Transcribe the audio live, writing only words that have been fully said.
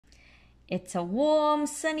It's a warm,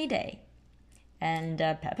 sunny day. And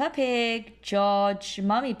Peppa Pig, George,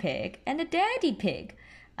 Mommy Pig, and Daddy Pig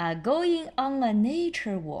are going on a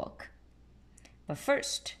nature walk. But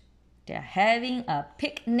first, they're having a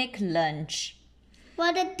picnic lunch.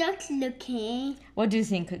 What are ducks looking? What do you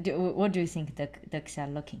think? What do you think the ducks are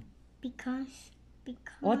looking? Because.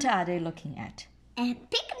 What are they looking at? A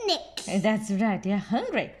picnic. That's right. They're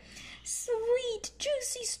hungry. Sweet,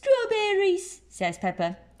 juicy strawberries, says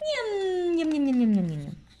Peppa. Yum, yum, yum, yum, yum, yum,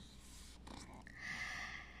 yum.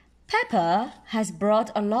 Peppa has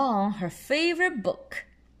brought along her favorite book.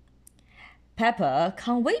 Peppa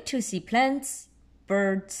can't wait to see plants,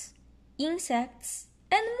 birds, insects,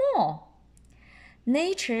 and more.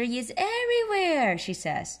 Nature is everywhere, she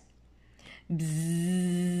says.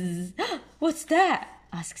 Bzzz. What's that?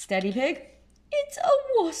 Asks Daddy Pig. It's a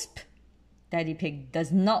wasp. Daddy Pig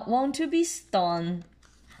does not want to be stung.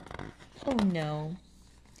 Oh no.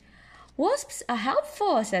 Wasps are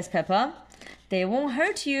helpful, says Peppa. They won't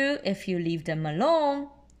hurt you if you leave them alone.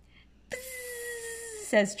 Bzzz,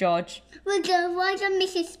 says George. Why does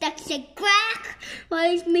Mrs. Duck say quack? Why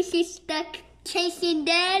is Mrs. Duck chasing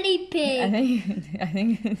Daddy Pig? I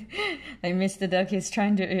think like Mr. Duck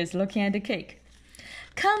is looking at the cake.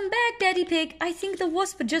 Come back, Daddy Pig. I think the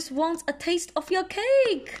wasp just wants a taste of your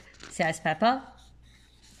cake, says Peppa.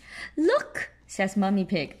 Look, says Mommy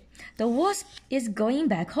Pig. The wasp is going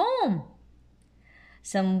back home.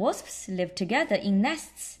 Some wasps live together in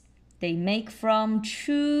nests they make from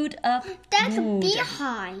chewed up That's wood. a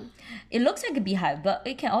beehive. It looks like a beehive, but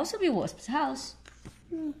it can also be a wasp's house.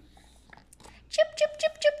 Chip, chip,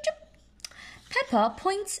 chip, chip, chip. Peppa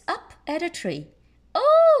points up at a tree.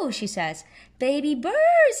 Oh, she says, baby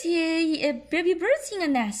birds here, baby birds in a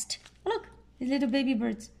nest. Look, the little baby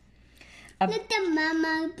birds. Little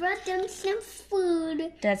mama brought them some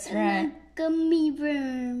food. That's right. Like gummy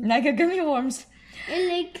worms. Like a gummy worms.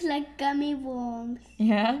 It looks like gummy worms.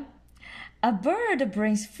 Yeah. A bird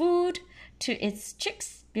brings food to its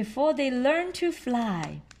chicks before they learn to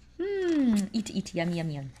fly. Eat, yum, yum,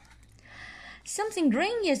 yum. Something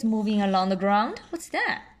green is moving along the ground. What's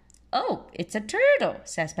that? Oh, it's a turtle,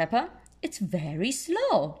 says Peppa. It's very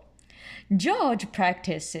slow. George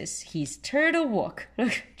practices his turtle walk.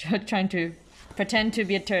 Look, George trying to pretend to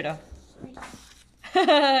be a turtle.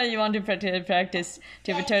 You want to practice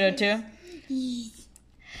to be a turtle too?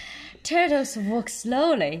 Turtles walk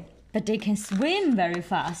slowly, but they can swim very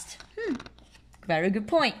fast. Very good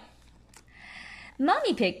point.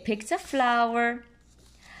 Mommy Pig picks a flower.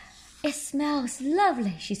 It smells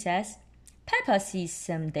lovely, she says. Peppa sees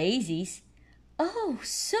some daisies. Oh,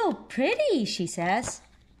 so pretty, she says.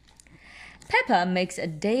 Peppa makes a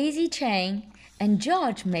daisy chain, and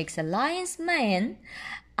George makes a lion's mane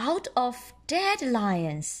out of dead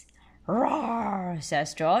lions. Roar,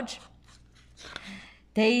 says George.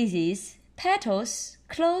 Daisies, petals,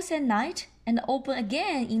 close at night and open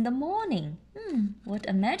again in the morning. What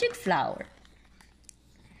a magic flower.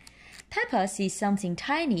 Peppa sees something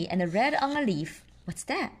tiny and red on a leaf. What's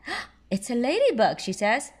that? It's a ladybug, she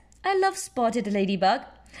says. I love spotted ladybug.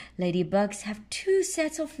 Ladybugs have 2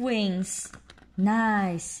 sets of wings.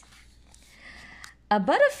 Nice. A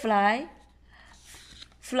butterfly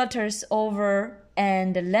flutters over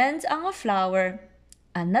and lands on a flower.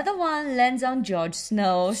 Another one lands on George's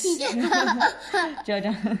nose. George.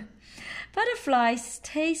 Butterflies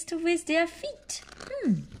taste with their feet.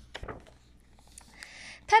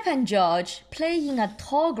 Peppa and George play in a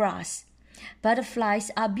tall grass.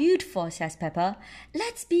 Butterflies are beautiful, says Peppa.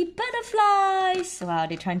 Let's be butterflies. Wow,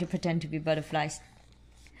 they're trying to pretend to be butterflies.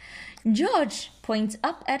 George points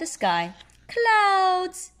up at the sky.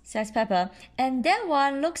 Clouds, says Peppa, and that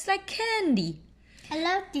one looks like candy. I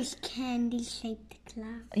love this candy-shaped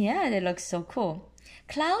cloud. Yeah, they look so cool.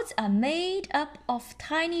 Clouds are made up of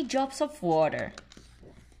tiny drops of water.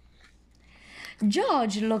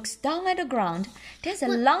 George looks down at the ground. There's a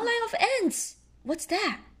long line of ants. What's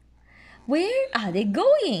that? Where are they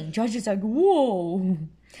going? George is like, whoa.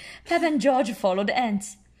 Peppa and George follow the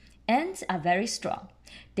ants. Ants are very strong.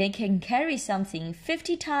 They can carry something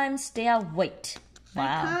 50 times their weight.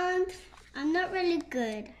 Wow. I'm not really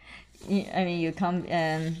good. I mean, you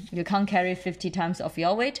can't carry 50 times of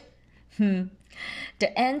your weight? The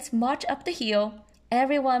ants march up the hill.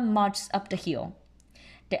 Everyone marches up the hill.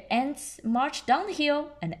 The ants march down the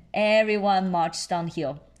hill, and everyone marches down the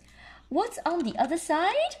hill. What's on the other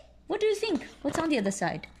side? What do you think? What's on the other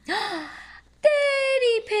side?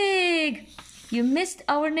 Daddy Pig! You missed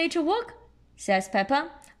our nature walk, says Peppa,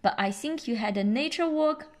 but I think you had a nature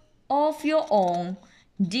walk of your own.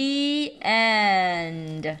 The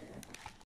end.